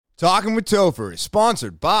Talking with Topher is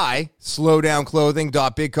sponsored by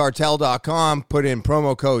slowdownclothing.bigcartel.com. Put in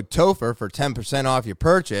promo code Topher for 10% off your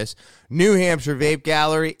purchase. New Hampshire Vape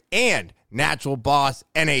Gallery and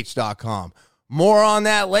naturalbossnh.com. More on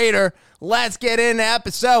that later. Let's get into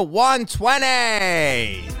episode 120.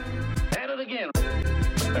 At it again.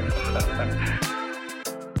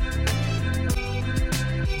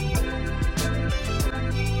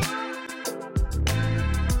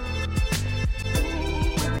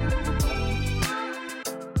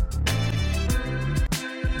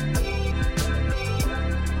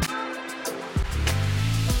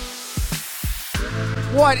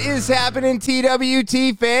 What is happening,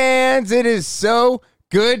 TWT fans? It is so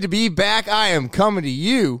good to be back. I am coming to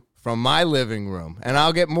you from my living room, and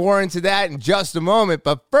I'll get more into that in just a moment.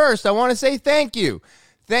 But first, I want to say thank you.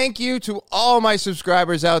 Thank you to all my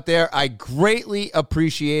subscribers out there. I greatly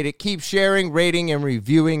appreciate it. Keep sharing, rating, and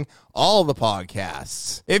reviewing all the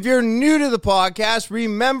podcasts. If you're new to the podcast,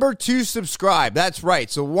 remember to subscribe. That's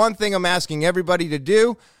right. So one thing I'm asking everybody to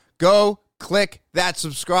do, go click that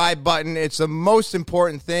subscribe button. It's the most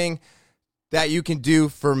important thing that you can do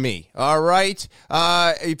for me. All right.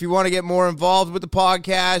 If you want to get more involved with the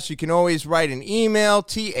podcast, you can always write an email,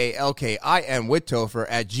 TALKIN with Topher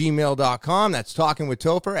at gmail.com. That's talking with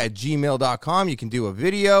Topher at gmail.com. You can do a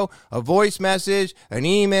video, a voice message, an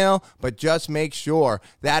email, but just make sure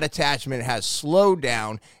that attachment has slowed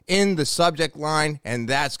down in the subject line, and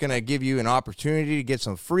that's going to give you an opportunity to get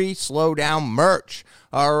some free slow down merch.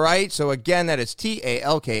 All right. So again, that is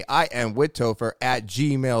TALKIN with Topher at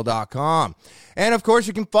gmail.com. And of course,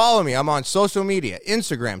 you can follow me. I'm on social media,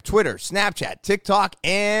 Instagram, Twitter, Snapchat, TikTok,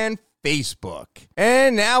 and Facebook.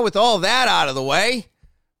 And now with all that out of the way,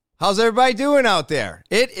 how's everybody doing out there?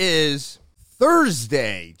 It is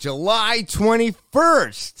Thursday, July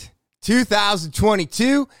 21st,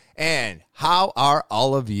 2022. And how are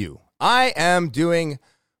all of you? I am doing,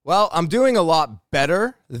 well, I'm doing a lot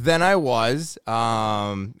better than I was.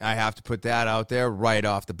 I have to put that out there right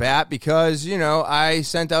off the bat because, you know, I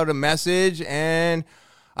sent out a message and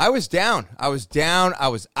I was down. I was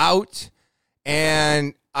out,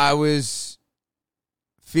 and I was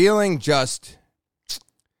feeling just,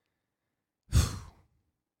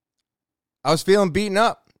 I was feeling beaten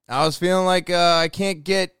up. I was feeling like I can't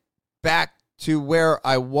get back to where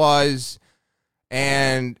I was,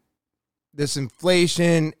 and this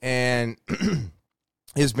inflation and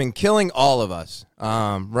has been killing all of us,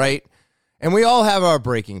 right? And we all have our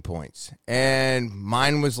breaking points, and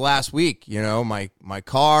mine was last week. You know, my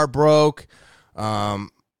car broke.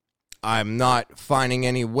 I'm not finding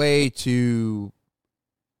any way to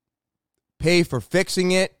pay for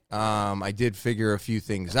fixing it. I did figure a few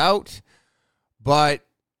things out, but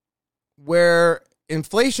where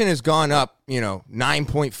inflation has gone up,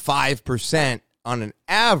 9.5% on an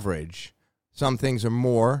average. Some things are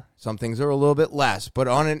more, some things are a little bit less, but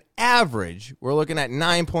on an average, we're looking at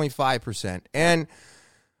 9.5%. And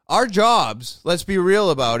our jobs, let's be real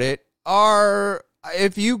about it, are,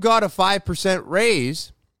 if you got a 5%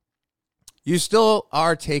 raise, you still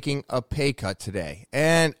are taking a pay cut today.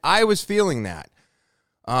 And I was feeling that.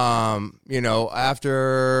 After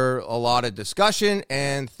a lot of discussion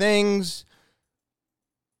and things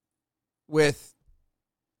with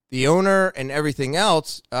the owner and everything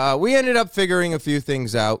else, we ended up figuring a few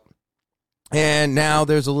things out, and now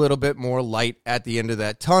there's a little bit more light at the end of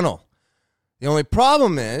that tunnel. The only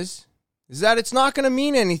problem is that it's not going to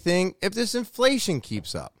mean anything if this inflation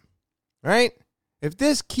keeps up, right? If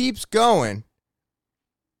this keeps going,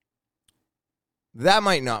 that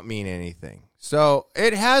might not mean anything. So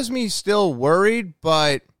it has me still worried,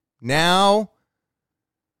 but now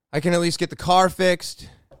I can at least get the car fixed.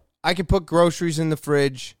 I can put groceries in the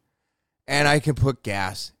fridge, and I can put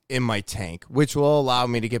gas in my tank, which will allow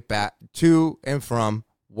me to get back to and from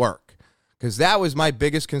work, because that was my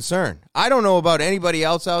biggest concern. I don't know about anybody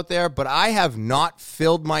else out there, but I have not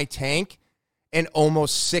filled my tank in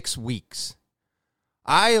almost 6 weeks.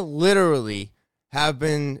 I literally have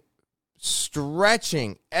been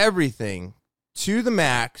stretching everything to the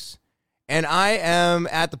max, and I am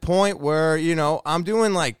at the point where, I'm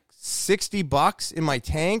doing like $60 in my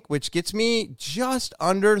tank, which gets me just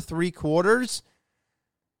under 3/4,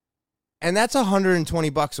 and that's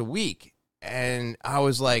 $120 a week. And I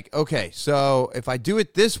was like, okay, so if I do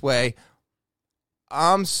it this way,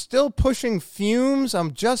 I'm still pushing fumes.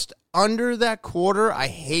 I'm just under that quarter. I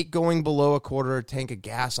hate going below a quarter a tank of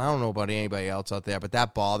gas. I don't know about anybody else out there, but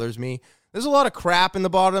that bothers me. There's a lot of crap in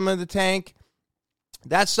the bottom of the tank.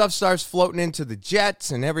 That stuff starts floating into the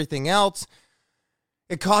jets and everything else.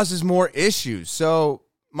 It causes more issues. So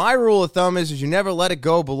my rule of thumb is you never let it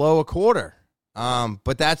go below a quarter.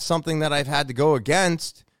 But that's something that I've had to go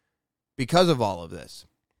against because of all of this.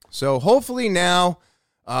 So hopefully now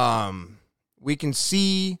we can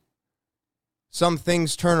see some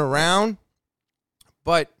things turn around.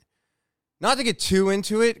 But not to get too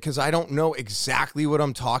into it, because I don't know exactly what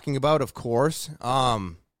I'm talking about, of course.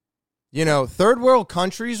 Third world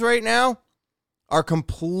countries right now are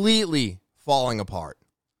completely falling apart.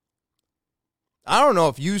 I don't know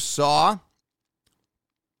if you saw,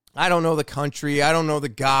 I don't know the country, I don't know the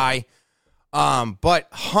guy, but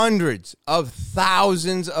hundreds of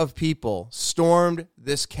thousands of people stormed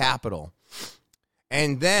this Capitol.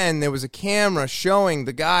 And then there was a camera showing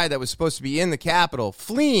the guy that was supposed to be in the Capitol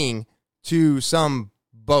fleeing to some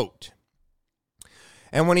boat.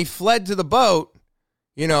 And when he fled to the boat,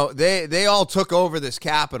 they all took over this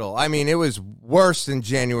Capitol. I mean, it was worse than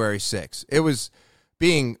January 6th. It was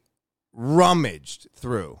being rummaged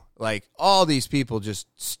through. Like, all these people just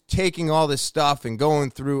taking all this stuff and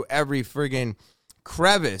going through every friggin'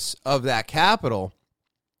 crevice of that Capitol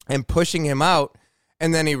and pushing him out,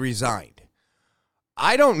 and then he resigned.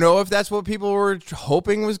 I don't know if that's what people were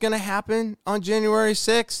hoping was going to happen on January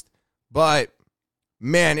 6th, but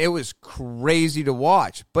man, it was crazy to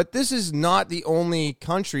watch. But this is not the only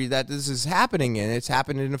country that this is happening in. It's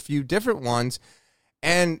happened in a few different ones.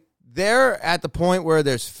 And they're at the point where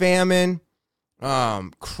there's famine.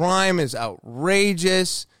 Crime is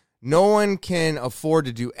outrageous. No one can afford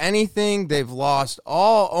to do anything. They've lost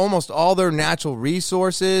almost all their natural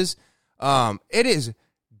resources. It is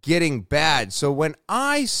getting bad. So when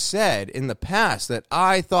I said in the past that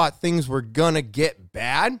I thought things were going to get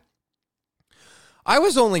bad, I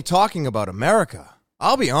was only talking about America.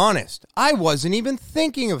 I'll be honest. I wasn't even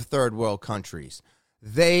thinking of third world countries.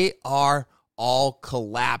 They are all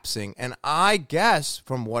collapsing. And I guess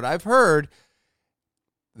from what I've heard,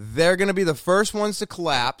 they're going to be the first ones to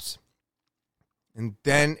collapse. And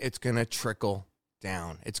then it's going to trickle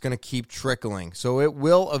down. It's going to keep trickling. So it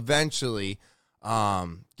will eventually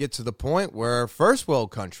get to the point where first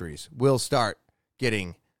world countries will start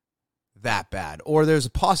getting that bad. Or there's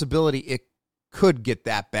a possibility it could get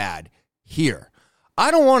that bad here. I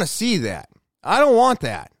don't want to see that. I don't want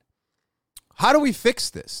that. How do we fix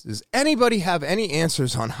this? Does anybody have any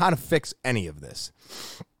answers on how to fix any of this?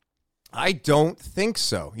 I don't think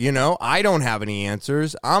so. I don't have any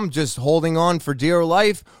answers. I'm just holding on for dear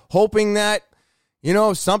life, hoping that,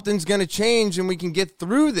 something's going to change and we can get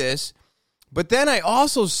through this. But then I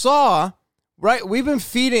also saw, we've been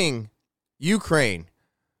feeding Ukraine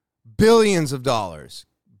billions of dollars.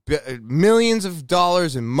 Millions of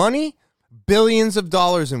dollars in money, billions of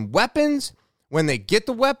dollars in weapons. When they get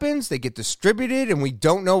the weapons, they get distributed, and we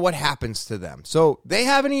don't know what happens to them. So they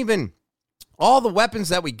haven't even, all the weapons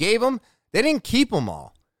that we gave them, they didn't keep them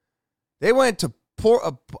all. They went to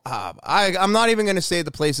I'm not even going to say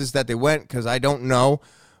the places that they went because I don't know,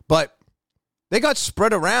 but they got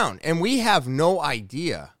spread around, and we have no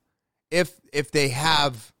idea if they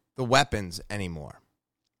have the weapons anymore.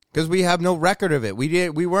 Because we have no record of it.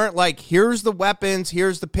 We weren't like, here's the weapons,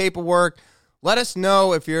 here's the paperwork. Let us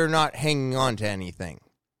know if you're not hanging on to anything.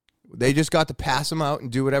 They just got to pass them out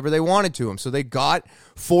and do whatever they wanted to them. So they got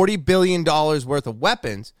 $40 billion worth of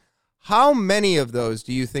weapons. How many of those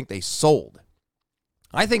do you think they sold?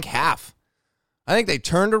 I think half. I think they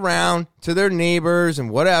turned around to their neighbors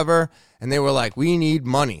and whatever, and they were like, we need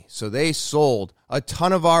money. So they sold a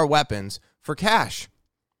ton of our weapons for cash.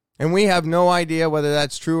 And we have no idea whether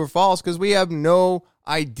that's true or false because we have no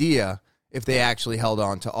idea if they actually held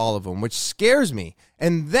on to all of them, which scares me.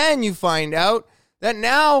 And then you find out that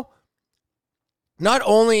now not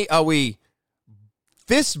only are we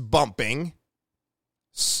fist bumping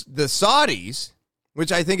the Saudis,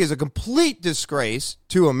 which I think is a complete disgrace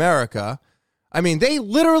to America. I mean, they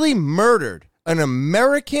literally murdered an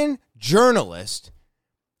American journalist,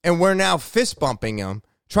 and we're now fist bumping them,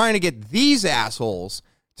 trying to get these assholes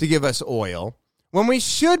to give us oil when we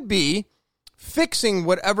should be fixing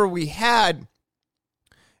whatever we had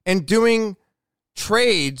and doing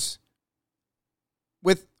trades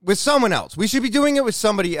with someone else. We should be doing it with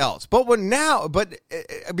somebody else. But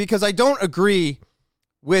because I don't agree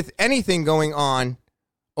with anything going on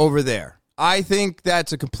over there. I think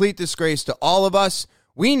that's a complete disgrace to all of us.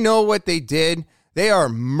 We know what they did. They are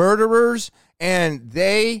murderers, and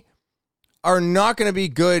they are not going to be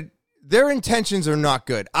good. Their intentions are not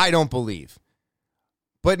good, I don't believe.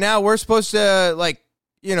 But now we're supposed to,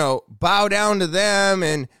 bow down to them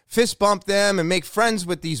and fist bump them and make friends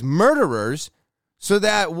with these murderers so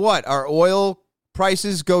that, our oil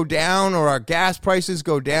prices go down or our gas prices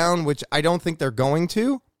go down, which I don't think they're going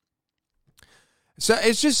to. So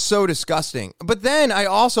it's just so disgusting. But then I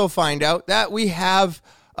also find out that we have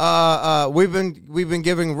we've been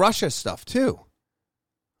giving Russia stuff too.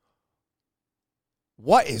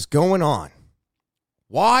 What is going on?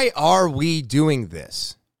 Why are we doing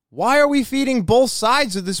this? Why are we feeding both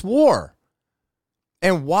sides of this war?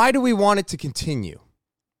 And why do we want it to continue?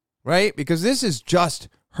 Right? Because this is just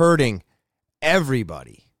hurting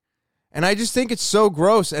everybody. And I just think it's so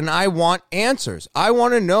gross, and I want answers. I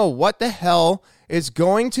want to know what the hell is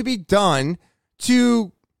going to be done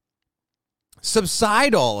to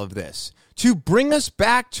subside all of this, to bring us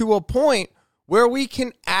back to a point where we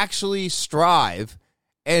can actually strive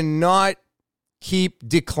and not keep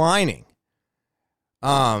declining.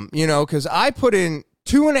 Because I put in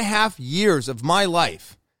 2.5 years of my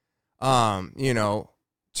life,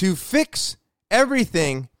 to fix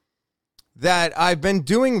everything that I've been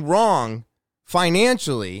doing wrong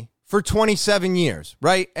financially for 27 years,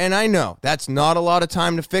 right? And I know that's not a lot of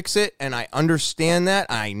time to fix it, and I understand that.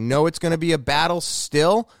 I know it's going to be a battle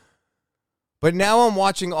still, but now I'm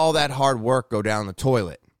watching all that hard work go down the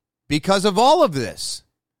toilet because of all of this.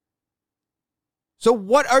 So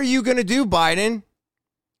what are you going to do, Biden,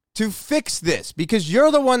 to fix this? Because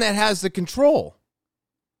you're the one that has the control,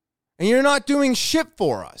 and you're not doing shit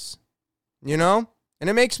for us, and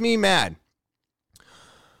it makes me mad.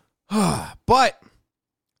 But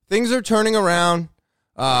things are turning around.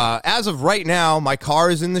 As of right now, my car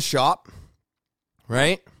is in the shop,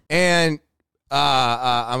 right? And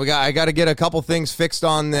I got to get a couple things fixed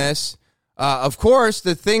on this. Of course,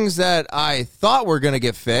 the things that I thought were going to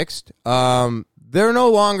get fixed, they're no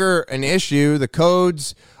longer an issue. The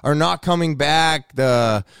codes are not coming back.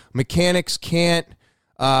 The mechanics can't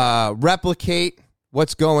replicate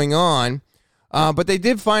what's going on. But they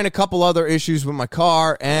did find a couple other issues with my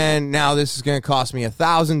car, and now this is going to cost me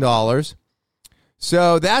 $1,000.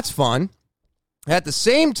 So that's fun. At the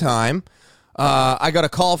same time, I got a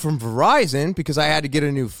call from Verizon because I had to get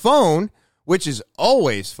a new phone, which is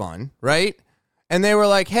always fun, right? And they were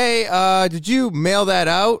like, hey, did you mail that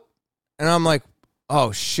out? And I'm like,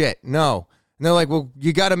 oh, shit, no. And they're like, well,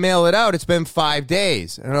 you got to mail it out. It's been 5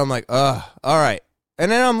 days. And I'm like, all right. And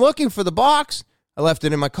then I'm looking for the box. I left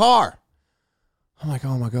it in my car. I'm like,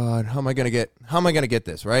 oh my God, how am I gonna get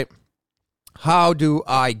this, right? How do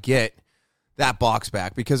I get that box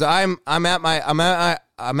back? Because I'm at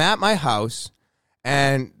my house,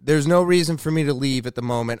 and there's no reason for me to leave at the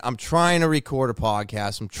moment. I'm trying to record a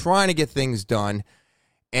podcast. I'm trying to get things done,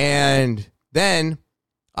 and then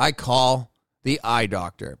I call the eye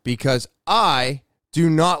doctor because I do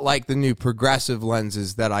not like the new progressive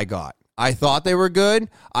lenses that I got. I thought they were good.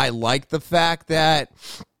 I liked the fact that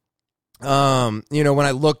when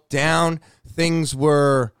I looked down, things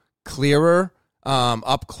were clearer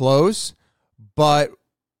up close. But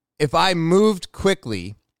if I moved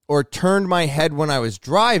quickly or turned my head when I was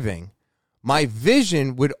driving, my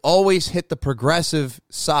vision would always hit the progressive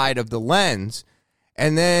side of the lens.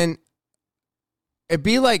 And then it'd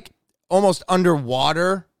be like almost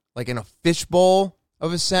underwater, like in a fishbowl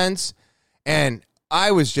of a sense. And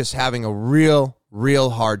I was just having a real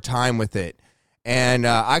hard time with it. And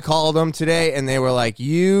I called them today, and they were like,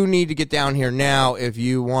 you need to get down here now if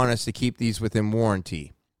you want us to keep these within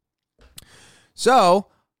warranty. So,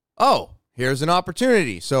 here's an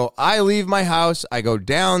opportunity. So I leave my house. I go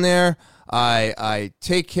down there. I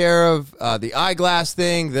take care of the eyeglass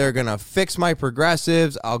thing. They're going to fix my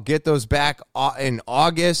progressives. I'll get those back in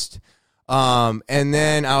August. And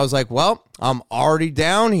then I was like, well, I'm already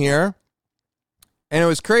down here. And it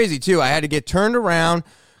was crazy, too. I had to get turned around,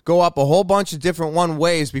 go up a whole bunch of different one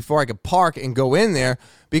ways before I could park and go in there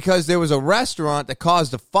because there was a restaurant that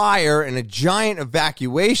caused a fire and a giant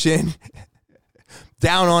evacuation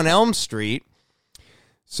down on Elm Street.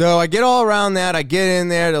 So I get all around that. I get in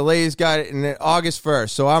there. The lady's got it in August 1st.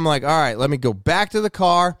 So I'm like, all right, let me go back to the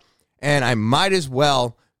car, and I might as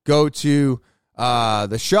well go to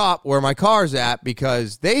the shop where my car's at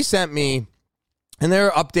because they sent me. And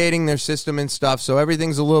they're updating their system and stuff, so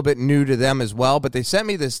everything's a little bit new to them as well. But they sent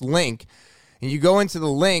me this link, and you go into the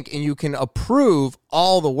link, and you can approve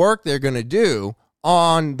all the work they're going to do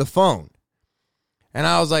on the phone. And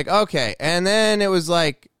I was like, okay. And then it was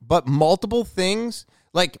like, but multiple things.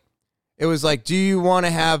 Like, it was like, do you want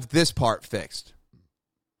to have this part fixed?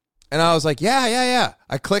 And I was like, yeah.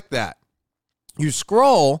 I clicked that. You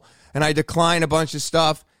scroll, and I decline a bunch of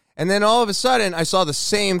stuff. And then all of a sudden, I saw the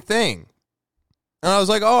same thing. And I was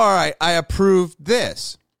like, oh, all right, I approved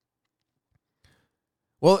this.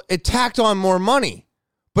 Well, it tacked on more money,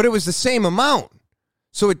 but it was the same amount.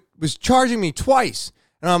 So it was charging me twice.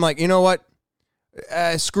 And I'm like, you know what?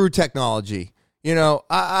 Screw technology.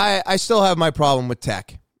 I still have my problem with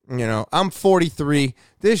tech. I'm 43.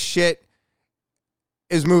 This shit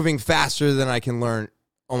is moving faster than I can learn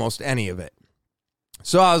almost any of it.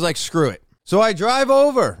 So I was like, screw it. So I drive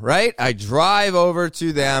over, right? I drive over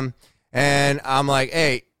to them and I'm like,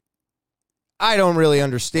 hey, I don't really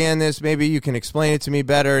understand this. Maybe you can explain it to me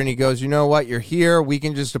better. And he goes, you know what? You're here. We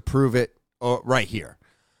can just approve it right here.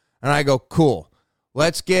 And I go, cool.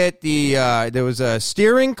 Let's get there was a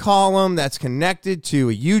steering column that's connected to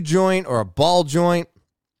a U-joint or a ball joint.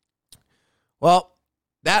 Well,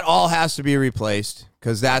 that all has to be replaced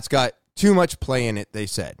because that's got too much play in it, they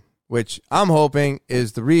said, which I'm hoping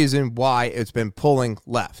is the reason why it's been pulling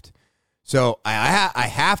left. So I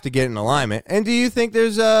have to get in alignment. And do you think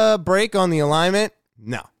there's a brake on the alignment?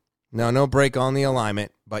 No brake on the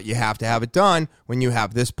alignment, but you have to have it done when you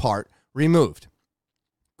have this part removed.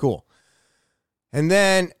 Cool. And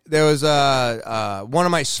then there was one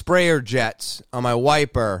of my sprayer jets on my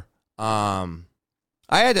wiper.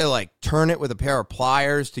 I had to turn it with a pair of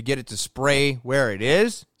pliers to get it to spray where it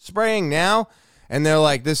is spraying now. And they're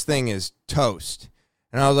like, this thing is toast.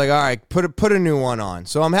 And I was like, all right, put a new one on.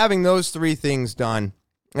 So I'm having those 3 things done.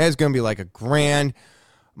 It's going to be like $1,000.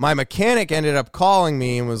 My mechanic ended up calling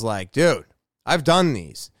me and was like, dude, I've done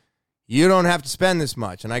these. You don't have to spend this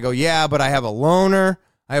much. And I go, yeah, but I have a loaner.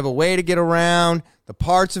 I have a way to get around. The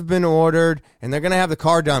parts have been ordered, and they're going to have the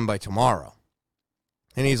car done by tomorrow.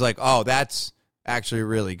 And he's like, oh, that's actually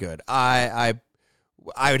really good. I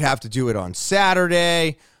would have to do it on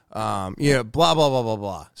Saturday. Blah, blah, blah, blah,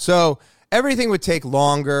 blah. So everything would take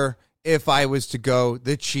longer if I was to go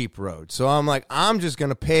the cheap road. So I'm like, I'm just going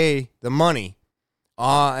to pay the money.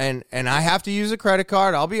 And I have to use a credit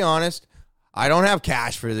card. I'll be honest. I don't have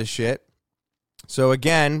cash for this shit. So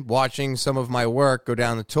again, watching some of my work go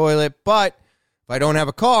down the toilet. But if I don't have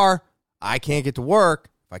a car, I can't get to work.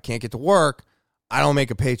 If I can't get to work, I don't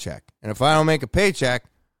make a paycheck. And if I don't make a paycheck,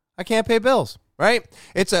 I can't pay bills, right?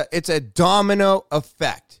 It's a domino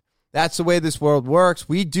effect. That's the way this world works.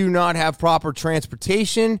 We do not have proper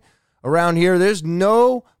transportation around here. There's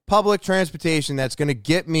no public transportation that's going to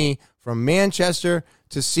get me from Manchester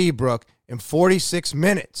to Seabrook in 46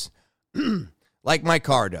 minutes like my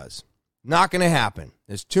car does. Not going to happen.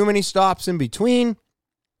 There's too many stops in between,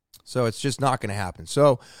 so it's just not going to happen.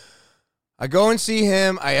 So I go and see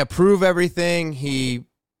him. I approve everything. He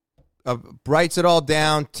writes it all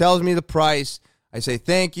down, tells me the price. I say,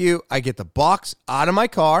 thank you. I get the box out of my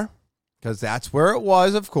car because that's where it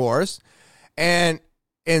was, of course. And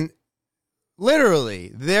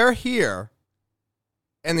literally, they're here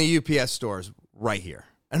and the UPS store's right here.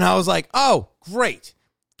 And I was like, oh, great.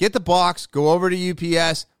 Get the box, go over to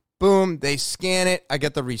UPS. Boom, they scan it. I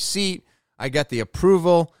get the receipt. I get the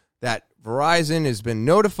approval that Verizon has been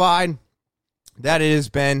notified that it has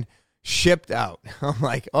been shipped out. I'm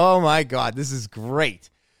like, oh my God, this is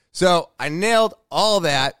great. So I nailed all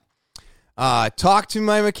that. Talked to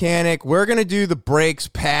my mechanic. We're going to do the brakes,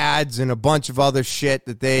 pads, and a bunch of other shit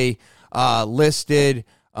that they listed,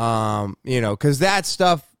 because that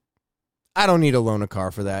stuff, I don't need to loan a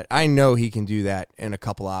car for that. I know he can do that in a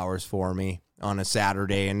couple hours for me on a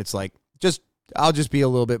Saturday, and it's like, I'll just be a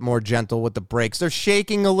little bit more gentle with the brakes. They're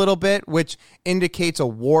shaking a little bit, which indicates a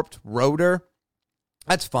warped rotor.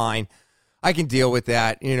 That's fine. I can deal with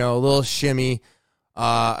that, a little shimmy.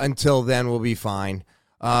 Until then, we'll be fine.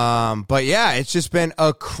 But yeah, it's just been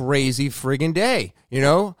a crazy friggin' day,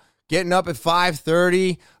 getting up at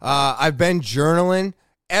 5:30. I've been journaling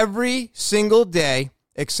every single day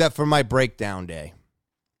except for my breakdown day.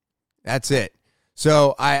 That's it.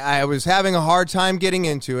 So I was having a hard time getting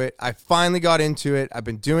into it. I finally got into it. I've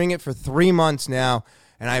been doing it for 3 months now,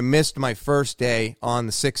 and I missed my first day on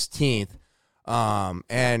the 16th.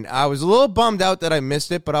 And I was a little bummed out that I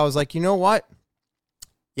missed it, but I was like, you know what?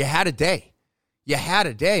 You had a day. You had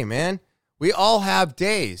a day, man. We all have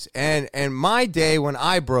days. And my day when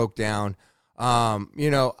I broke down, I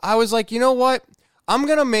was like, you know what? I'm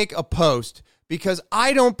going to make a post because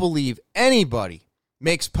I don't believe anybody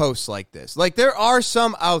makes posts like this. Like, there are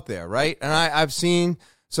some out there, right? And I've seen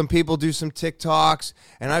some people do some TikToks,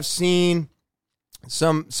 and I've seen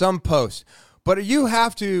some posts. But you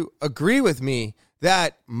have to agree with me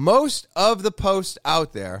that most of the posts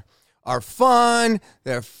out there are fun,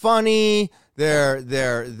 they're funny, they're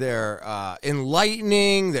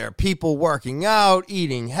enlightening, they're people working out,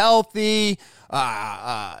 eating healthy,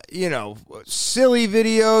 silly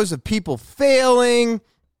videos of people failing.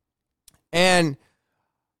 And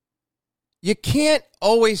you can't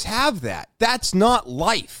always have that. That's not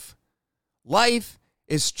life. Life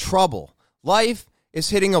is trouble. Life is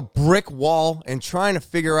hitting a brick wall and trying to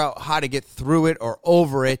figure out how to get through it or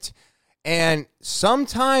over it. And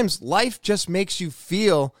sometimes life just makes you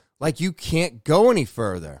feel like you can't go any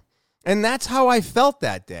further. And that's how I felt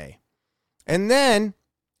that day. And then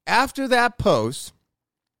after that post,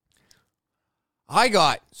 I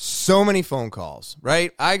got so many phone calls,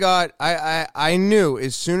 right? I knew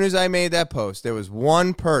as soon as I made that post, there was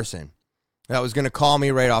one person that was going to call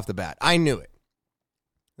me right off the bat. I knew it.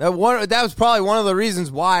 That was probably one of the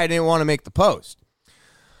reasons why I didn't want to make the post.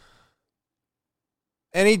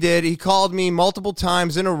 And he did. He called me multiple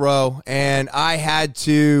times in a row, and I had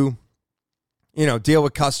to, deal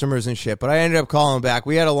with customers and shit. But I ended up calling him back.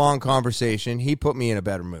 We had a long conversation. He put me in a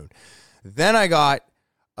better mood. Then I got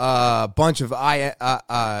a bunch of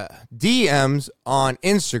DMs on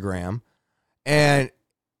Instagram, and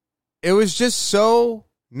it was just so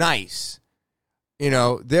nice.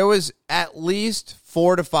 There was at least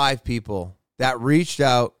 4 to 5 people that reached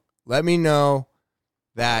out, let me know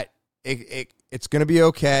that it's going to be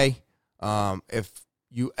okay. If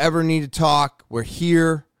you ever need to talk, we're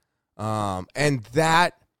here. And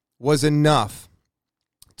that was enough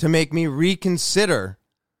to make me reconsider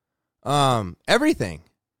everything,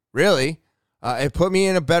 really. It put me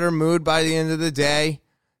in a better mood by the end of the day.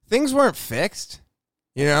 Things weren't fixed,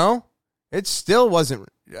 It still wasn't.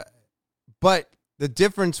 But the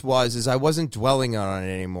difference is I wasn't dwelling on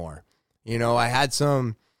it anymore. I had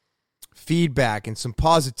some feedback and some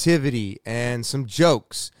positivity and some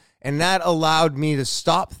jokes, and that allowed me to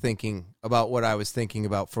stop thinking about what I was thinking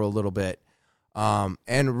about for a little bit, and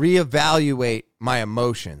reevaluate my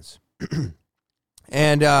emotions.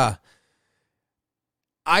 And I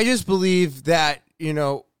just believe that,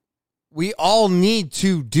 we all need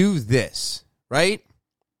to do this, right?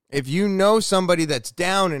 If you know somebody that's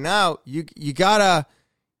down and out, you gotta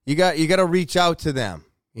reach out to them,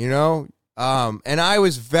 And I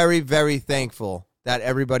was very, very thankful that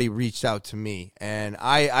everybody reached out to me. And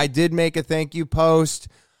I did make a thank you post,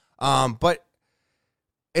 but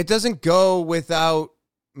it doesn't go without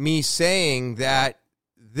me saying that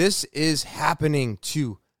this is happening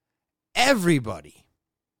to everybody.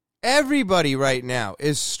 Everybody right now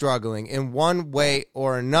is struggling in one way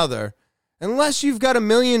or another, unless you've got $1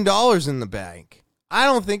 million in the bank. I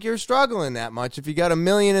don't think you're struggling that much if you got $1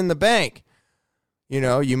 million in the bank.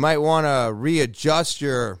 You might want to readjust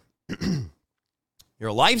your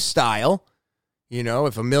your lifestyle, if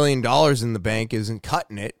 $1 million in the bank isn't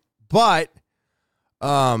cutting it. But,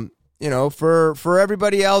 for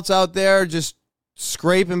everybody else out there just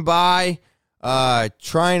scraping by,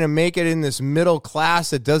 trying to make it in this middle class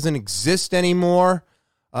that doesn't exist anymore,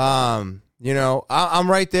 I'm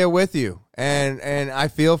right there with you. And I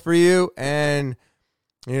feel for you. And,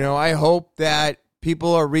 I hope that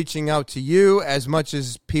people are reaching out to you as much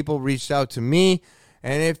as people reached out to me.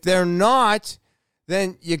 And if they're not,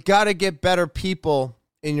 then you got to get better people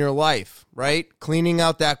in your life, right? Cleaning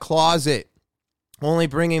out that closet, only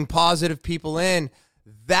bringing positive people in.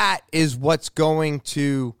 That is what's going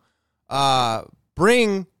to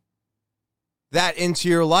bring that into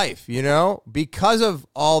your life, because of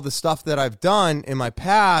all the stuff that I've done in my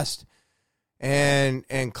past and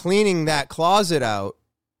cleaning that closet out.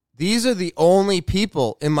 These are the only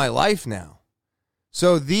people in my life now.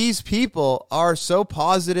 So these people are so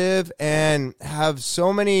positive and have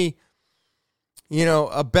so many,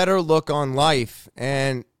 a better look on life.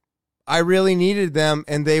 And I really needed them,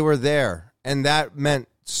 and they were there. And that meant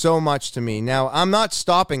so much to me. Now, I'm not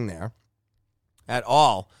stopping there at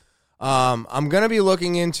all. I'm going to be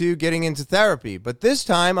looking into getting into therapy. But this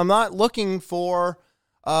time, I'm not looking for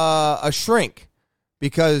a shrink.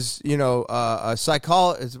 Because, a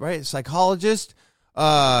psychologist,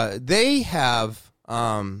 they have,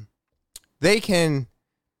 they can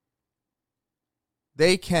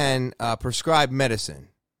prescribe medicine,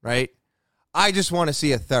 right? I just want to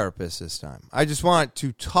see a therapist this time. I just want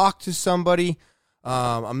to talk to somebody.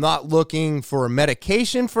 I'm not looking for a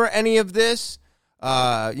medication for any of this.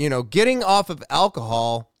 Getting off of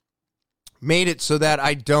alcohol made it so that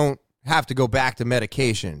I don't have to go back to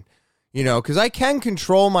medication. Because I can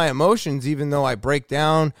control my emotions, even though I break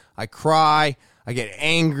down, I cry, I get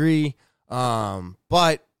angry.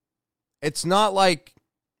 But it's not like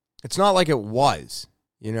it was,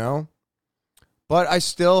 But I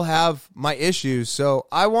still have my issues, so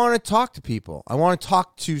I want to talk to people. I want to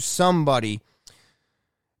talk to somebody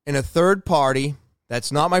in a third party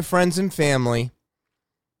that's not my friends and family,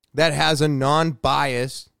 that has a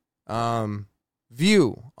non-biased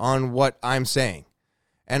view on what I'm saying.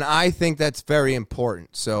 And I think that's very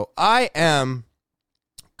important. So I am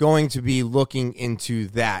going to be looking into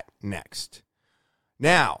that next.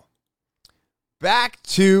 Now, back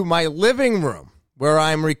to my living room, where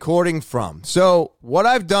I'm recording from. So what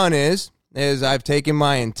I've done is I've taken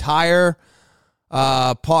my entire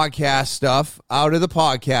podcast stuff out of the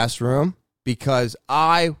podcast room because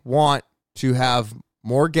I want to have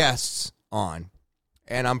more guests on.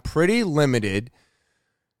 And I'm pretty limited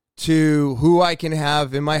to who I can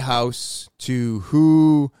have in my house, to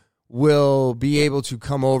who will be able to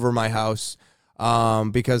come over my house,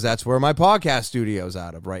 because that's where my podcast studio is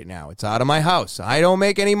out of right now. It's out of my house. I don't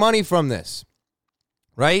make any money from this,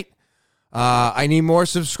 right? I need more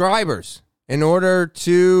subscribers. In order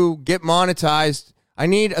to get monetized, I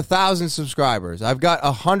need 1,000 subscribers. I've got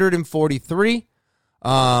 143,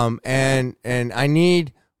 and I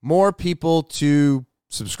need more people to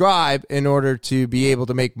subscribe in order to be able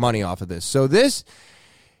to make money off of this. So this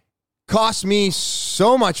costs me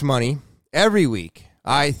so much money every week.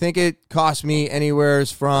 I think it costs me anywhere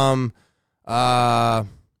from $100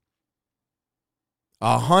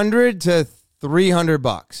 to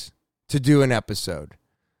 $300 to do an episode,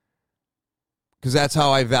 because that's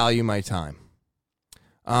how I value my time.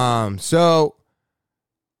 So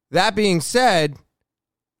that being said,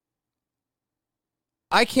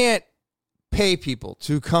 I can't pay people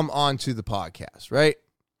to come onto the podcast, right?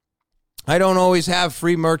 I don't always have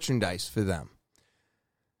free merchandise for them.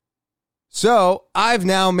 So I've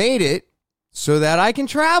now made it so that I can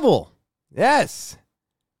travel. Yes.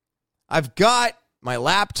 I've got my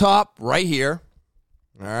laptop right here.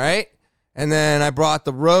 All right. And then I brought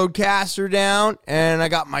the Rodecaster down and I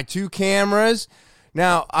got my 2 cameras.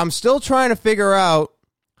 Now I'm still trying to figure out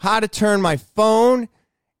how to turn my phone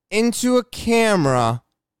into a camera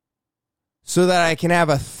so that I can have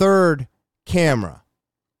a third camera,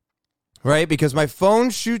 right? Because my phone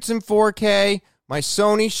shoots in 4K, my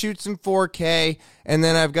Sony shoots in 4K, and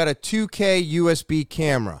then I've got a 2K USB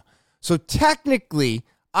camera. So technically,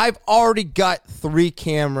 I've already got 3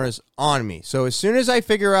 cameras on me. So as soon as I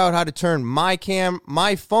figure out how to turn my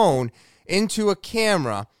phone into a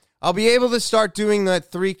camera, I'll be able to start doing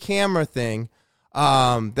that 3 camera thing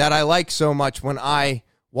that I like so much when I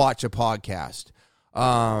watch a podcast.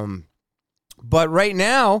 But right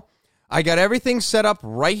now, I got everything set up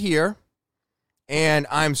right here, and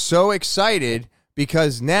I'm so excited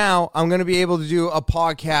because now I'm going to be able to do a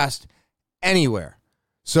podcast anywhere.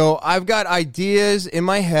 So I've got ideas in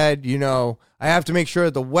my head. You know, I have to make sure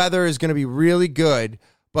that the weather is going to be really good,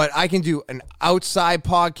 but I can do an outside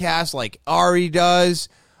podcast like Ari does.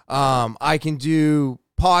 I can do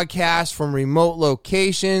podcasts from remote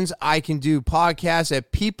locations. I can do podcasts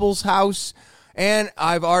at people's house. And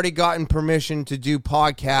I've already gotten permission to do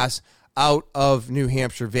podcasts out of New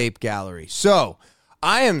Hampshire Vape Gallery. So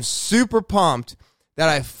I am super pumped that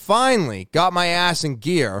I finally got my ass in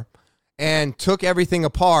gear and took everything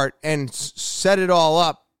apart and set it all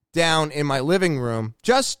up down in my living room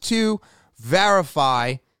just to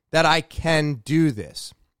verify that I can do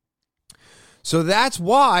this. So that's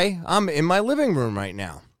why I'm in my living room right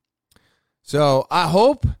now. So I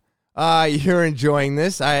hope you're enjoying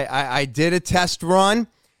this. I did a test run,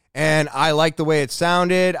 and I like the way it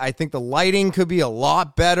sounded. I think the lighting could be a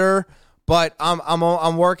lot better, but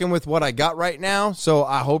I'm working with what I got right now, so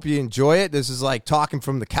I hope you enjoy it. This is like talking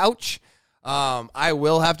from the couch. I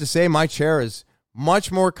will have to say my chair is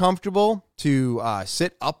much more comfortable to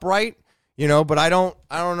sit upright, you know, but I don't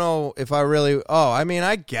know if I really,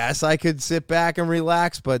 I guess I could sit back and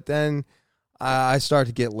relax, but then I start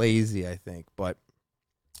to get lazy, I think, but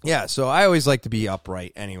yeah, so I always like to be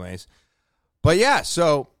upright anyways. But yeah,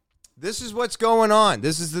 so this is what's going on.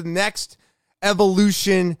 This is the next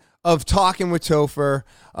evolution of Talking with Topher.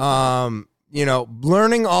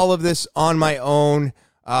 Learning all of this on my own,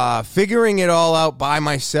 figuring it all out by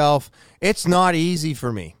myself. It's not easy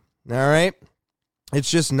for me, all right? It's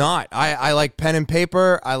just not. I like pen and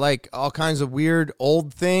paper. I like all kinds of weird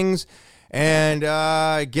old things, and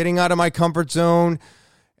getting out of my comfort zone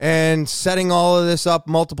and setting all of this up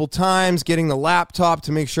multiple times, getting the laptop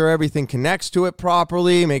to make sure everything connects to it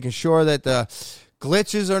properly, making sure that the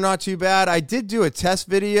glitches are not too bad. I did do a test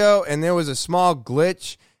video, and there was a small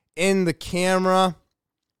glitch in the camera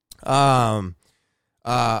while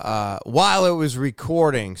it was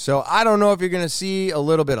recording. So I don't know if you're going to see a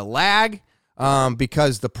little bit of lag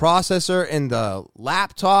because the processor in the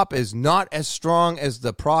laptop is not as strong as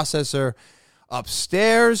the processor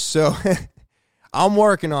upstairs. So I'm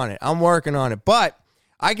working on it. But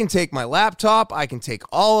I can take my laptop, I can take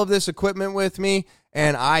all of this equipment with me,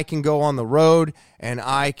 and I can go on the road, and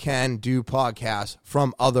I can do podcasts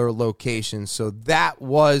from other locations. So that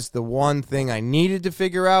was the one thing I needed to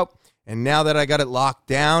figure out. And now that I got it locked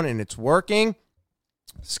down and it's working,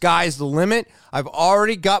 sky's the limit. I've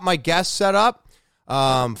already got my guests set up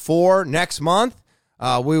for next month.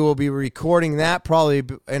 We will be recording that probably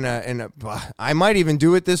I might even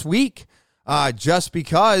do it this week, just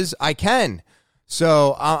because I can.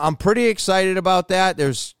 So I'm pretty excited about that.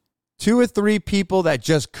 There's 2 or 3 people that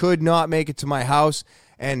just could not make it to my house,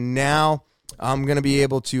 and now I'm going to be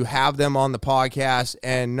able to have them on the podcast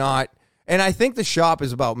and I think the shop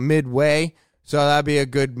is about midway, so that'd be a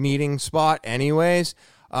good meeting spot anyways.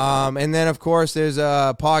 And then, of course, there's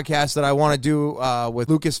a podcast that I want to do with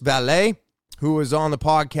Lucas Valet, who was on the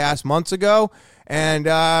podcast months ago,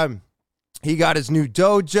 and he got his new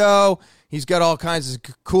dojo. He's got all kinds of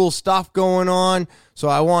cool stuff going on, so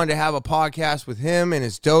I wanted to have a podcast with him and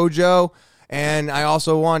his dojo. And I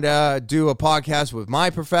also wanted to do a podcast with my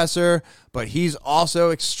professor, but he's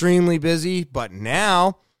also extremely busy. But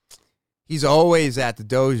now he's always at the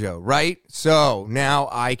dojo, right? So now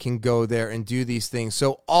I can go there and do these things.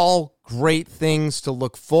 So all great things to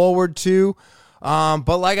look forward to.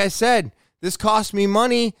 But like I said, this costs me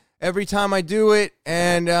money every time I do it.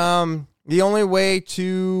 And the only way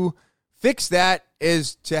to fix that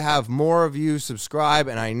is to have more of you subscribe,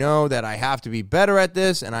 and I know that I have to be better at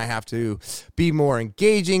this, and I have to be more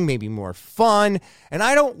engaging, maybe more fun, and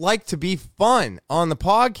I don't like to be fun on the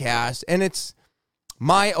podcast, and it's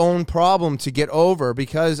my own problem to get over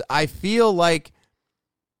because I feel like,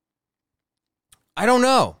 I don't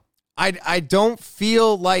know, I don't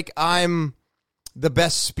feel like I'm the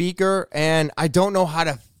best speaker, and I don't know how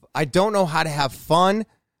to have fun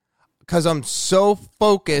because I'm so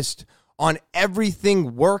focused on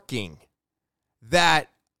everything working that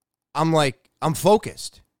I'm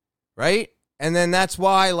focused, right? And then that's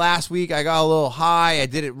why last week I got a little high. I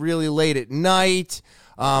did it really late at night.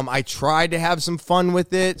 I tried to have some fun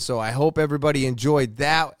with it, so I hope everybody enjoyed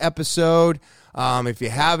that episode. If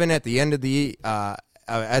you haven't, at the end of this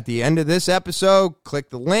episode,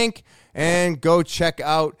 click the link and go check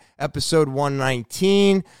out episode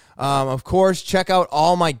 119. Of course, check out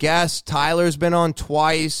all my guests. Tyler's been on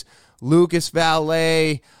twice. Lucas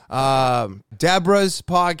Valet, Deborah's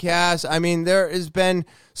podcast. I mean, there has been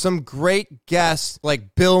some great guests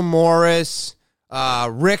like Bill Morris,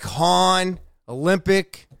 Rick Hahn,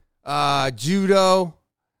 Olympic, judo.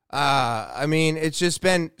 I mean, it's just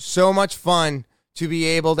been so much fun to be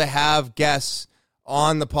able to have guests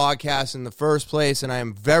on the podcast in the first place, and I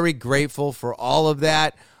am very grateful for all of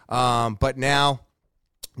that. But now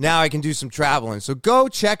I can do some traveling. So go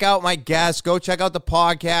check out my guests. Go check out the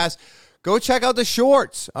podcast. Go check out the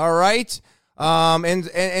shorts. All right.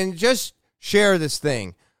 And just share this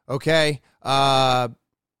thing. Okay. I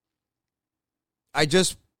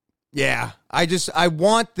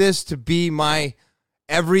want this to be my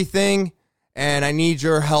everything, and I need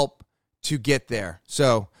your help to get there.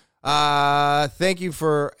 So, thank you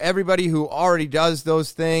for everybody who already does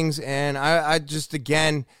those things. And I just,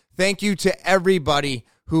 again, thank you to everybody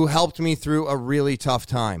who helped me through a really tough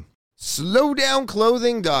time.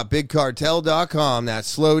 Slowdownclothing.bigcartel.com.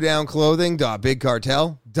 That's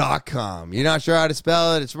slowdownclothing.bigcartel.com. You're not sure how to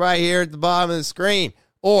spell it? It's right here at the bottom of the screen.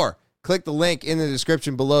 Or click the link in the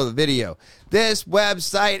description below the video. This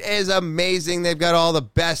website is amazing. They've got all the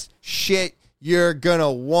best shit you're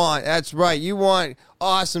gonna want. That's right. You want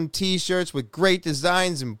awesome t-shirts with great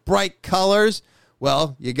designs and bright colors?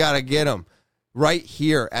 Well, you gotta get them right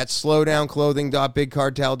here at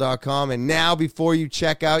slowdownclothing.bigcartel.com. And now, before you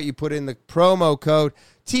check out, you put in the promo code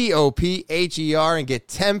TOPHER and get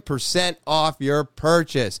 10% off your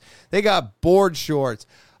purchase. They got board shorts.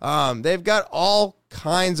 They've got all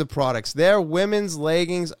kinds of products. Their women's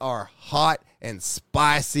leggings are hot and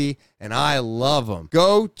spicy, and I love them.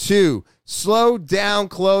 Go to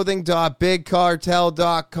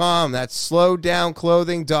slowdownclothing.bigcartel.com. That's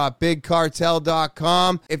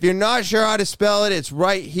slowdownclothing.bigcartel.com. If you're not sure how to spell it, it's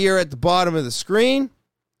right here at the bottom of the screen,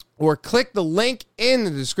 or click the link in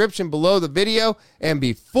the description below the video. And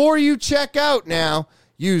before you check out now,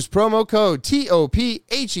 use promo code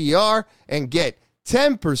TOPHER and get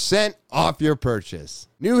 10% off your purchase.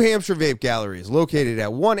 New Hampshire Vape Gallery is located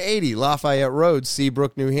at 180 Lafayette Road,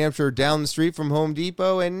 Seabrook, New Hampshire, down the street from Home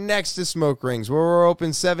Depot and next to Smoke Rings, where we're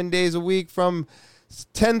open 7 days a week from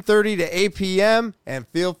 10:30 to 8 p.m. And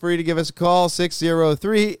feel free to give us a call,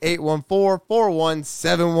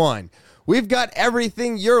 603-814-4171. We've got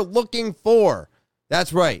everything you're looking for.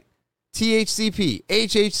 That's right. THCP,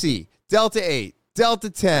 HHC, Delta 8,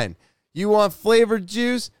 Delta 10. You want flavored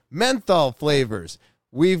juice? Menthol flavors.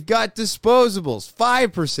 We've got disposables,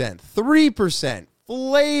 5%, 3%,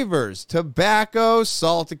 flavors, tobacco,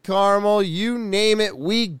 salted caramel, you name it,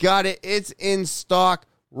 we got it. It's in stock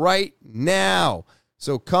right now.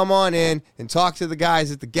 So come on in and talk to the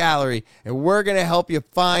guys at the gallery, and we're going to help you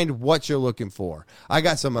find what you're looking for. I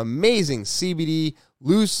got some amazing CBD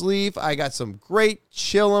loose leaf. I got some great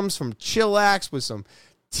chillums from Chillax with some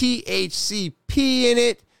THCP in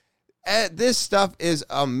it. This stuff is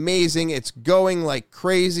amazing. It's going like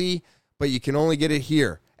crazy, but you can only get it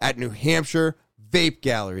here at New Hampshire Vape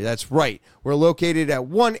Gallery. That's right. We're located at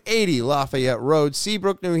 180 Lafayette Road,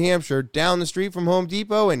 Seabrook, New Hampshire, down the street from Home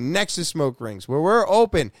Depot and next to Smoke Rings, where we're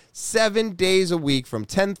open 7 days a week from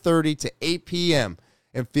 10:30 to 8 p.m.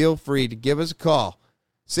 And feel free to give us a call,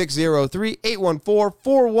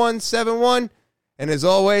 603-814-4171. And as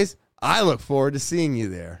always, I look forward to seeing you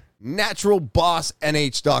there.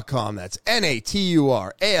 NaturalBossNH.com. That's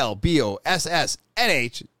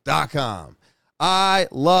NaturalBossNH.com. I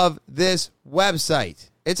love this website.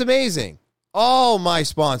 It's amazing. All my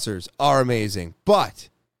sponsors are amazing, but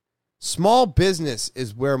small business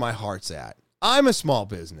is where my heart's at. I'm a small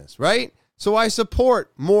business, right? So I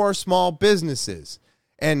support more small businesses.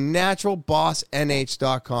 And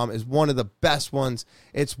NaturalBossNH.com is one of the best ones.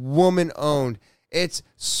 It's woman-owned. It's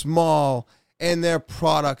small. And their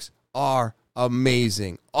products are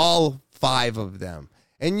amazing. All 5 of them.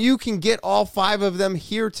 And you can get all 5 of them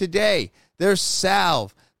here today. Their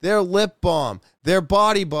salve, their lip balm, their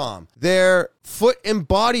body balm, their foot and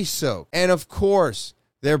body soap, and of course,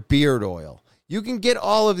 their beard oil. You can get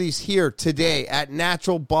all of these here today at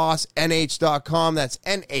NaturalBossNH.com. That's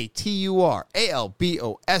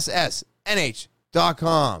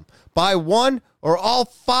NaturalBossNH.com. Buy one or all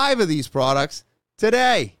 5 of these products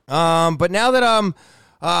today. But now that I'm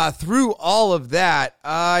through all of that,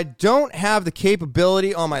 I don't have the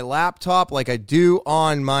capability on my laptop like I do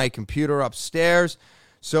on my computer upstairs.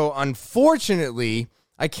 So unfortunately,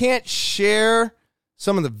 I can't share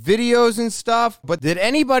some of the videos and stuff. But did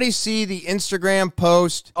anybody see the Instagram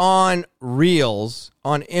post on Reels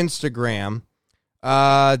on Instagram?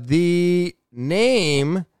 The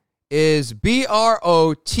name is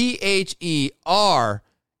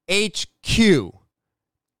BrotherHQ.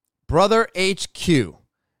 Brother HQ.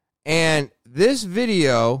 And this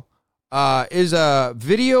video is a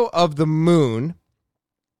video of the moon.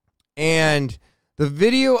 And the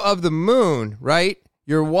video of the moon, right?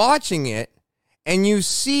 You're watching it, and you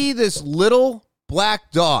see this little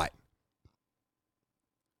black dot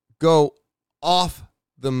go off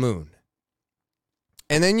the moon.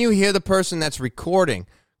 And then you hear the person that's recording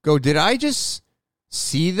go, "Did I just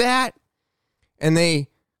see that?" And they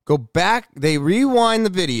go back, they rewind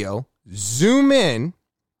the video, zoom in,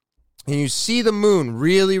 and you see the moon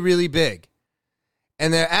really, really big.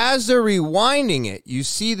 And then as they're rewinding it, you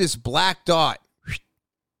see this black dot.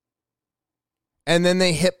 And then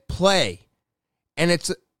they hit play. And it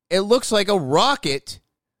looks like a rocket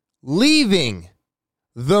leaving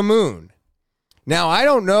the moon. Now, I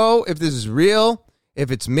don't know if this is real, if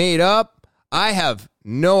it's made up. I have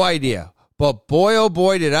no idea. But boy, oh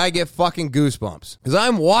boy, did I get fucking goosebumps. Because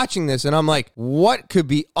I'm watching this and I'm like, what could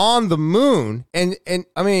be on the moon? And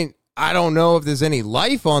I mean, I don't know if there's any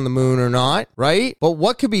life on the moon or not, right? But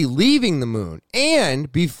what could be leaving the moon?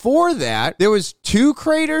 And before that, there was 2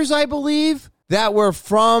 craters, I believe, that were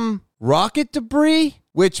from rocket debris,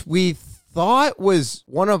 which we thought was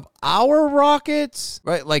one of our rockets,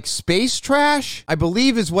 right? Like space trash, I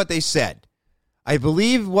believe is what they said. I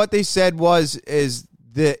believe what they said is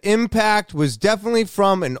the impact was definitely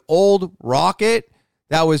from an old rocket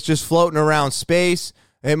that was just floating around space.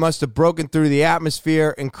 It must have broken through the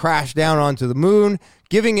atmosphere and crashed down onto the moon,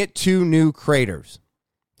 giving it 2 new craters.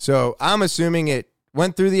 So I'm assuming it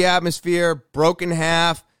went through the atmosphere, broke in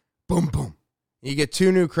half, boom, boom. You get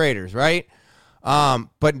 2 new craters, right?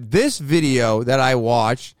 But this video that I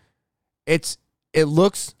watched, it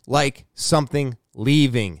looks like something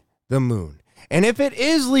leaving the moon. And if it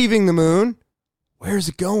is leaving the moon, where's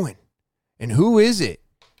it going? And who is it?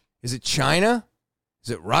 Is it China? Is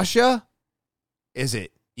it Russia? Is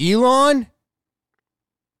it Elon?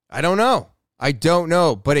 I don't know.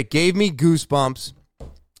 But it gave me goosebumps.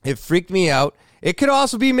 It freaked me out. It could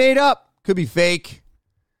also be made up. Could be fake.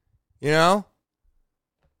 You know?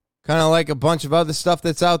 Kind of like a bunch of other stuff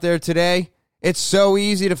that's out there today. It's so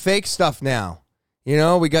easy to fake stuff now. You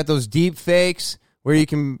know, we got those deep fakes where you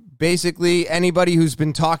can basically, anybody who's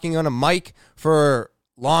been talking on a mic for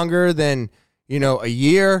longer than, a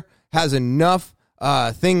year has enough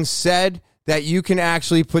things said that you can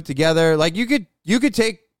actually put together. Like you could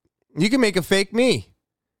make a fake me.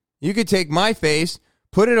 You could take my face,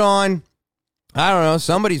 put it on, I don't know,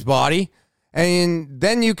 somebody's body, and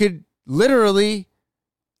then you could literally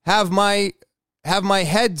have my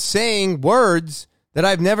head saying words that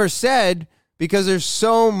I've never said because there's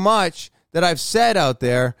so much that I've said out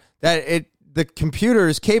there that the computer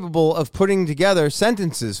is capable of putting together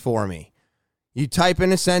sentences for me. You type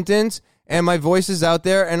in a sentence and my voice is out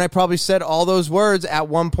there, and I probably said all those words at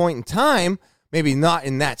one point in time, maybe not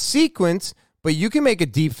in that sequence, but you can make a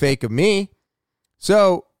deep fake of me.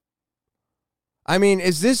 So, I mean,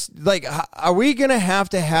 is this like, are we going to have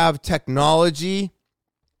technology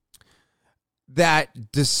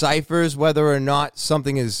that deciphers whether or not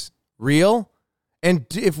something is real? And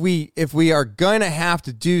if we are going to have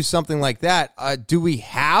to do something like that, do we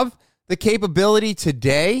have the capability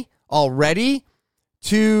today already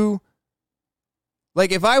to,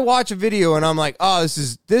 like, if I watch a video and I'm like, oh,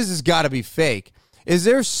 this has got to be fake, is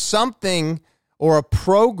there something or a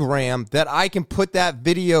program that I can put that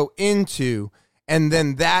video into, and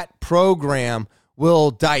then that program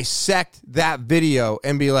will dissect that video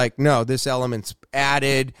and be like, no, this element's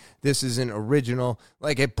added, this isn't original.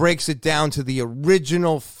 Like, it breaks it down to the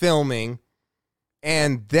original filming,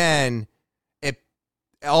 and then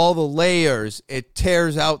all the layers, it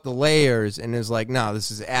tears out the layers and is like, no,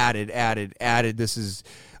 this is added. This is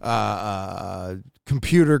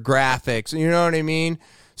computer graphics. You know what I mean?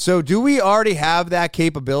 So do we already have that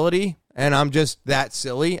capability? And I'm just that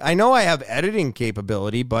silly. I know I have editing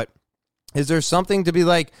capability, but is there something to be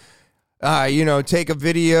like, take a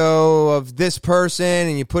video of this person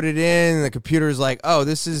and you put it in and the computer's like, oh,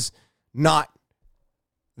 this is not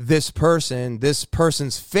this person. This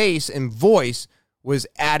person's face and voice was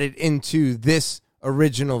added into this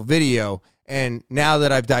original video. And now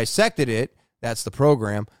that I've dissected it, that's the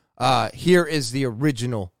program. Here is the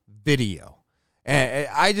original video. And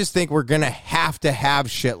I just think we're going to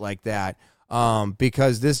have shit like that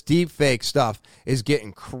because this deep fake stuff is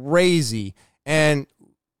getting crazy. And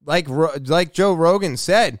like Joe Rogan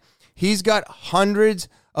said, he's got hundreds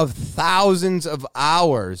of thousands of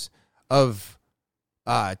hours of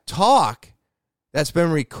talk that's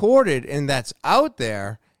been recorded and that's out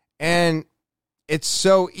there. And it's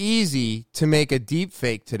so easy to make a deep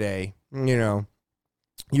fake today. You know,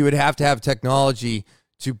 you would have to have technology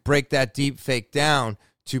to break that deep fake down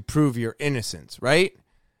to prove your innocence, right?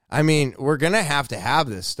 I mean, we're going to have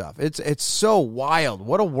this stuff. It's so wild.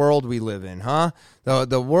 What a world we live in, huh?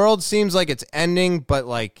 The world seems like it's ending, but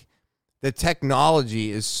like the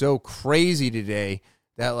technology is so crazy today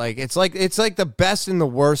that like it's like the best and the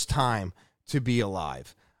worst time to be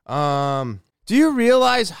alive. Do you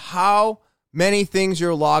realize how many things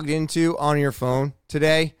you're logged into on your phone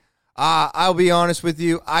today? I'll be honest with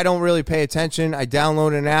you. I don't really pay attention. I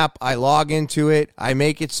download an app. I log into it. I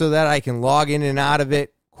make it so that I can log in and out of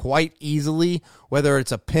it quite easily, whether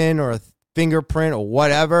it's a PIN or a fingerprint or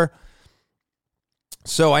whatever.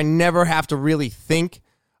 So I never have to really think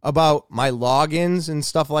about my logins and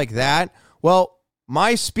stuff like that. Well,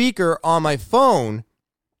 my speaker on my phone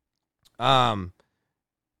died.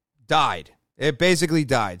 It basically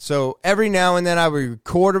died. So every now and then I would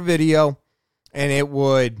record a video and it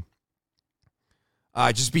would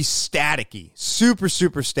just be staticky, super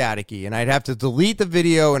staticky. And I'd have to delete the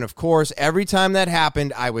video. And of course, every time that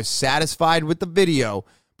happened, I was satisfied with the video,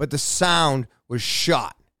 but the sound was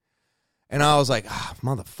shot. And I was like,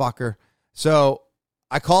 motherfucker. So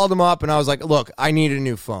I called him up and I was like, look, I need a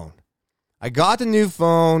new phone. I got the new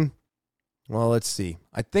phone. Well, let's see.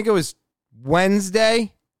 I think it was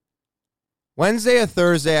Wednesday or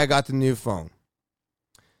Thursday, I got the new phone.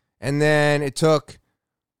 And then it took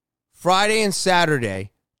Friday and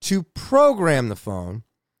Saturday to program the phone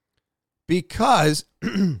because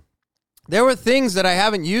there were things that I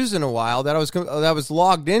haven't used in a while that I was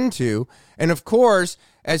logged into. And of course,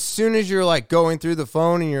 as soon as you're like going through the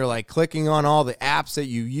phone and you're like clicking on all the apps that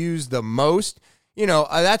you use the most, you know,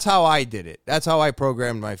 that's how I did it. That's how I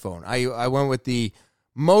programmed my phone. I went with the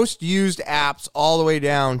most used apps all the way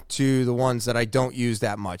down to the ones that I don't use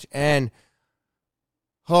that much. And,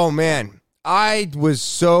 oh man, I was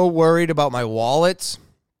so worried about my wallets,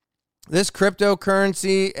 this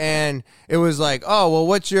cryptocurrency, and it was like, oh, well,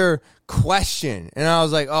 what's your question? And I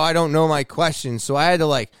was like, oh, I don't know my question. So I had to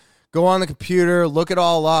like go on the computer, look it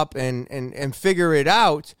all up and figure it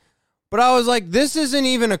out. But I was like, this isn't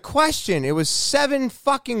even a question. It was 7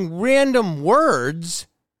 fucking random words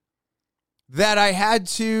that I had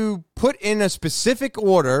to put in a specific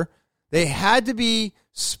order. They had to be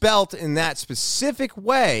spelt in that specific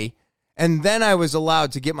way. And then I was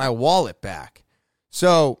allowed to get my wallet back.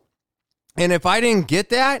 So, and if I didn't get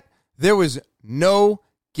that, there was no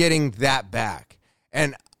getting that back.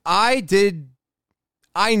 And I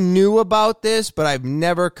knew about this, but I've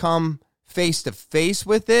never come face to face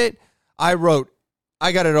with it. I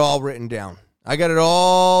got it all written down. I got it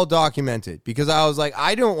all documented because I was like,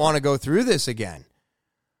 I don't want to go through this again.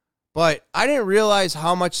 But I didn't realize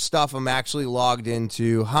how much stuff I'm actually logged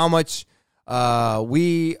into, how much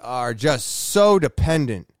we are just so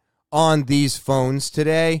dependent on these phones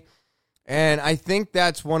today. And I think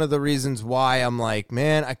that's one of the reasons why I'm like,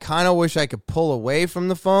 man, I kind of wish I could pull away from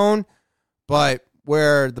the phone, but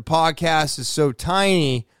where the podcast is so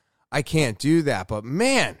tiny, I can't do that. But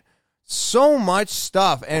man, so much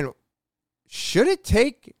stuff. And should it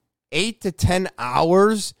take 8 to 10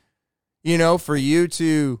 hours, for you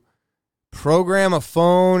to program a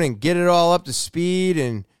phone and get it all up to speed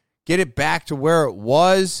and get it back to where it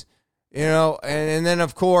was, and then,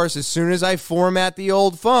 of course, as soon as I format the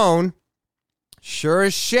old phone, sure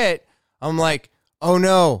as shit, I'm like, oh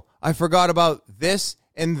no, I forgot about this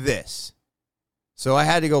and this. So I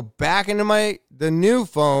had to go back into the new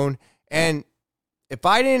phone, and if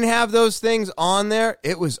I didn't have those things on there,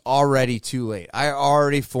 it was already too late. I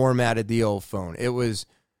already formatted the old phone. It was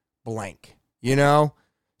blank,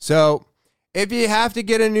 So if you have to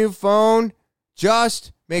get a new phone,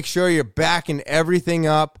 just make sure you're backing everything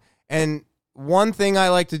up. And one thing I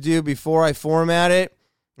like to do before I format it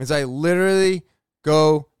is I literally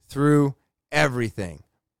go through everything.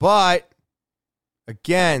 But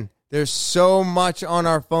again, there's so much on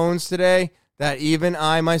our phones today that even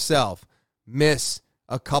I myself miss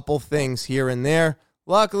a couple things here and there.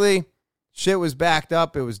 Luckily, shit was backed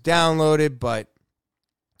up. It was downloaded, but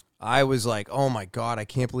I was like, oh my God, I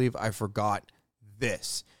can't believe I forgot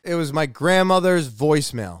this. It was my grandmother's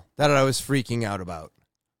voicemail that I was freaking out about.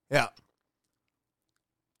 Yeah.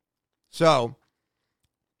 So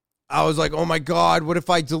I was like, oh my God, what if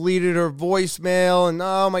I deleted her voicemail? And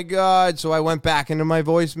oh my God. So I went back into my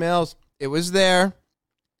voicemails. It was there. And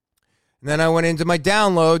then I went into my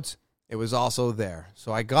downloads. It was also there.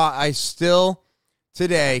 So I still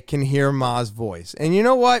today can hear Ma's voice. And you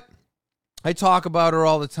know what? I talk about her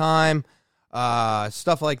all the time,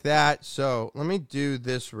 stuff like that. So let me do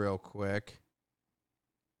this real quick,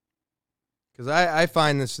 because I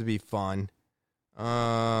find this to be fun.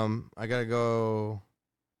 I got to go.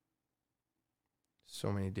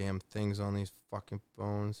 So many damn things on these fucking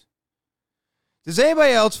phones. Does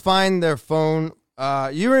anybody else find their phone?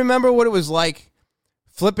 You remember what it was like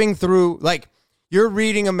flipping through, like you're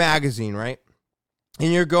reading a magazine, right?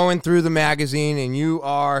 And you're going through the magazine and you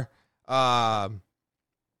are,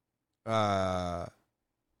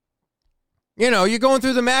 you're going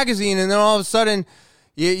through the magazine and then all of a sudden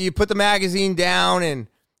you put the magazine down and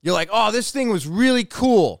you're like, oh, this thing was really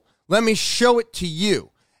cool. Let me show it to you.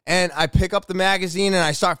 And I pick up the magazine and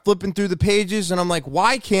I start flipping through the pages and I'm like,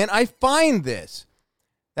 why can't I find this?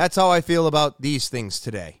 That's how I feel about these things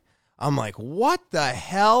today. I'm like, what the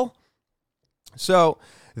hell? So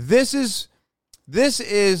this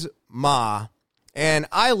is Ma, and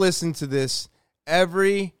I listen to this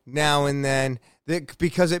every now and then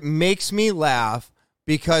because it makes me laugh,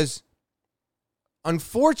 because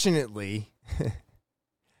unfortunately,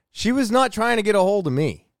 she was not trying to get a hold of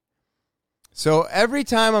me. So every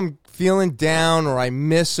time I'm feeling down or I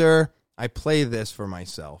miss her, I play this for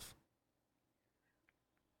myself.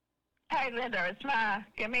 Hi, Linda. It's Ma.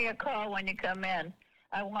 Give me a call when you come in.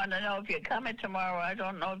 I want to know if you're coming tomorrow. I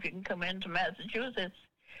don't know if you can come into Massachusetts.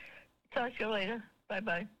 Talk to you later.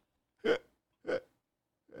 Bye-bye.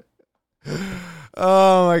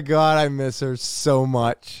 Oh, my God. I miss her so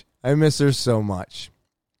much. But it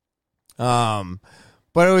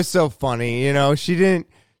was so funny.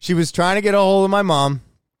 She was trying to get a hold of my mom,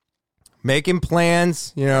 making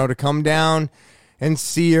plans, to come down and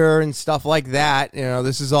see her and stuff like that.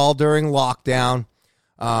 This is all during lockdown,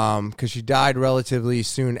 because she died relatively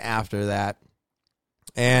soon after that.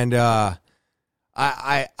 And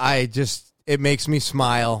I just, it makes me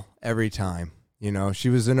smile every time. She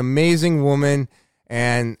was an amazing woman,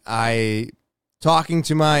 and talking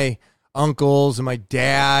to my uncles and my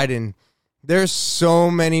dad, and there's so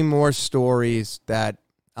many more stories that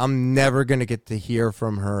I'm never going to get to hear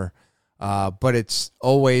from her. But it's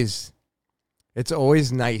always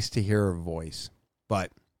nice to hear her voice.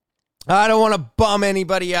 But I don't want to bum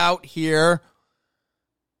anybody out here.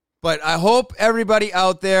 But I hope everybody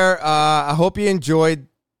out there, I hope you enjoyed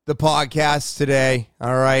the podcast today.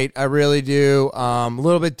 All right. I really do. A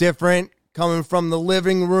little bit different coming from the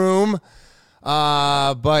living room.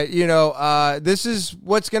 But this is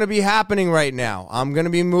what's going to be happening right now. I'm going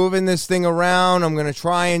to be moving this thing around. I'm going to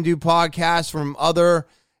try and do podcasts from other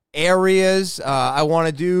areas. I want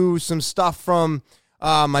to do some stuff from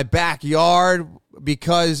my backyard,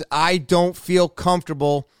 because I don't feel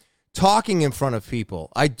comfortable talking in front of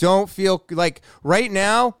people. I don't feel like right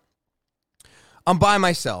now I'm by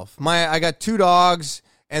myself. I got 2 dogs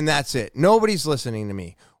and that's it. Nobody's listening to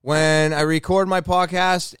me. when I record my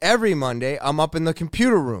podcast every Monday, I'm up in the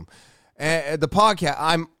computer room.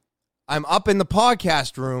 I'm up in the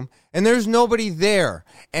podcast room, and there's nobody there.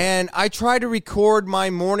 And I try to record my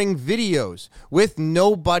morning videos with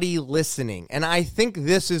nobody listening. And I think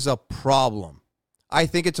this is a problem. I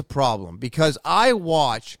think it's a problem because I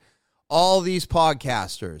watch all these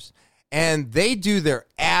podcasters, and they do their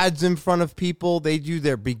ads in front of people. They do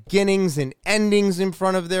their beginnings and endings in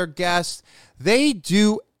front of their guests. They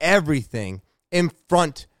do everything in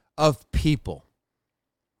front of people.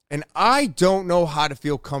 And I don't know how to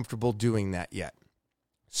feel comfortable doing that yet.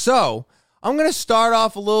 So I'm going to start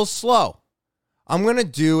off a little slow. I'm going to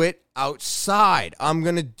do it outside. I'm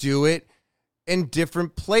going to do it in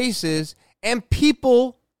different places, and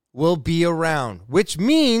people will be around, which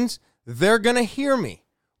means they're going to hear me,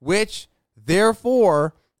 which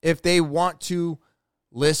therefore, if they want to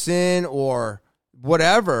listen or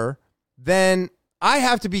whatever, then I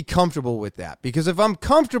have to be comfortable with that. Because if I'm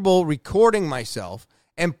comfortable recording myself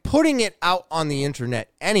and putting it out on the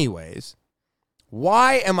internet anyways,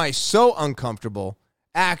 why am I so uncomfortable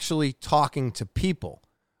actually talking to people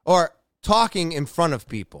or talking in front of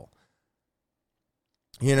people?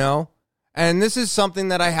 You know? And this is something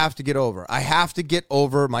that I have to get over. I have to get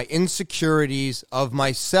over my insecurities of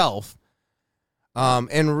myself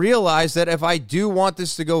and realize that if I do want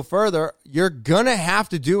this to go further, you're going to have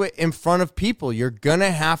to do it in front of people. You're going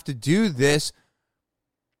to have to do this,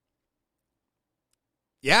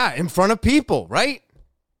 in front of people, right?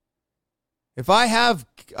 If I have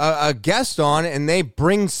a guest on and they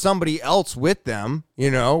bring somebody else with them,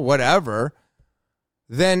 whatever,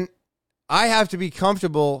 then I have to be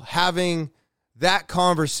comfortable having that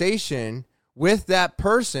conversation with that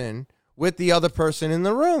person, with the other person in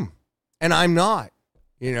the room. And I'm not,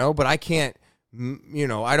 but I can't,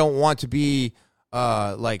 I don't want to be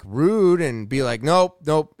like rude and be like, nope,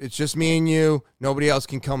 it's just me and you. Nobody else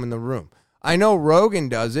can come in the room. I know Rogan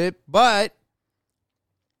does it, but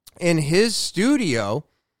in his studio,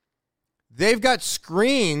 they've got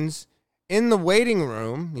screens in the waiting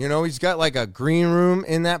room. He's got like a green room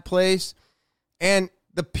in that place. And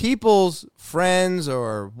the people's friends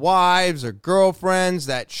or wives or girlfriends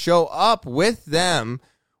that show up with them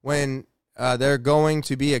when they're going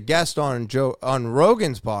to be a guest on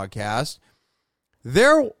Rogan's podcast,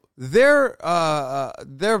 their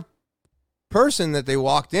person that they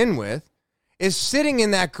walked in with is sitting in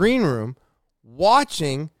that green room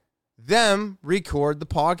watching them record the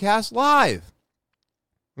podcast live.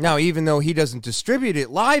 Now, even though he doesn't distribute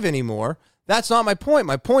it live anymore, that's not my point.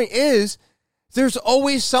 My point is there's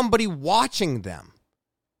always somebody watching them.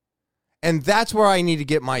 And that's where I need to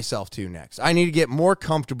get myself to next. I need to get more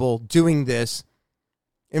comfortable doing this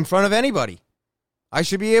in front of anybody. I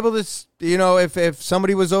should be able to, if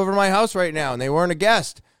somebody was over my house right now and they weren't a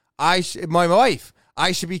guest, my wife,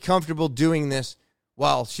 I should be comfortable doing this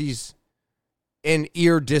while she's in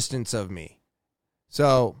ear distance of me.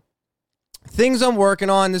 So things I'm working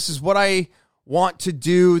on. This is what I want to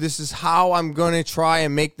do. This is how I'm going to try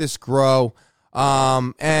and make this grow.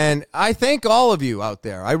 And I thank all of you out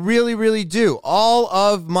there. I really, really do. All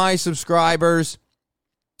of my subscribers.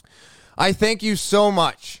 I thank you so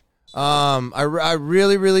much. I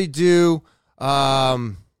really, really do.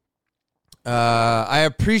 I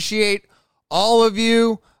appreciate all of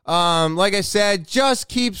you. Like I said, just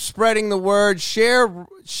keep spreading the word. Share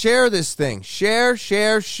this thing. Share.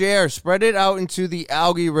 Spread it out into the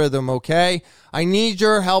algorithm, okay? I need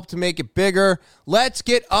your help to make it bigger. Let's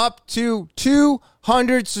get up to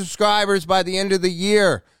 200 subscribers by the end of the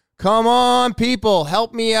year. Come on, people.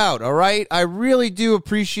 Help me out, all right? I really do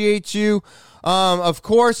appreciate you. Of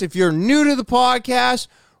course, if you're new to the podcast,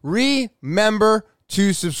 remember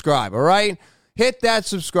to subscribe, all right? Hit that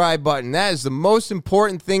subscribe button. That is the most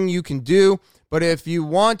important thing you can do. But if you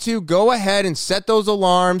want to, go ahead and set those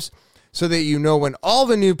alarms so that you know when all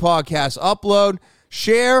the new podcasts upload.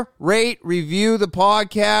 Share, rate, review the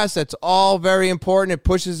podcast. That's all very important. It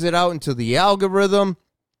pushes it out into the algorithm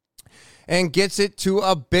and gets it to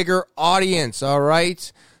a bigger audience, all right?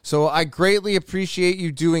 So I greatly appreciate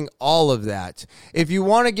you doing all of that. If you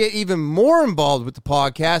want to get even more involved with the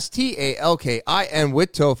podcast, TALKIN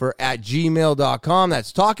with Topher at gmail.com.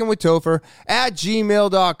 That's talking with Topher at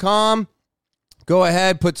gmail.com. Go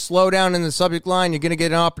ahead, put slow down in the subject line. You're going to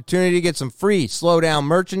get an opportunity to get some free slow down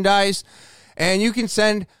merchandise. And you can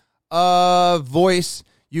send a voice,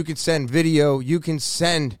 you can send video, you can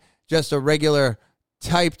send just a regular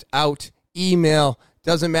typed out email.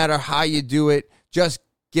 Doesn't matter how you do it. Just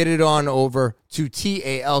get it on over to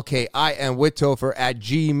TALKIN with Topher at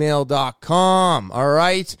gmail.com. All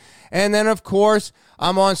right. And then, of course,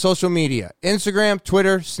 I'm on social media: Instagram,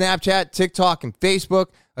 Twitter, Snapchat, TikTok, and Facebook.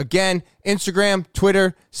 Again, Instagram,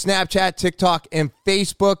 Twitter, Snapchat, TikTok, and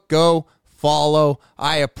Facebook. Go follow.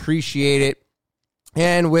 I appreciate it.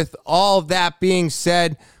 And with all of that being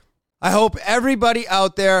said, I hope everybody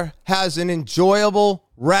out there has an enjoyable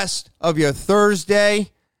rest of your Thursday.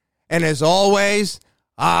 And as always,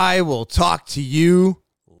 I will talk to you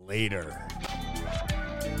later.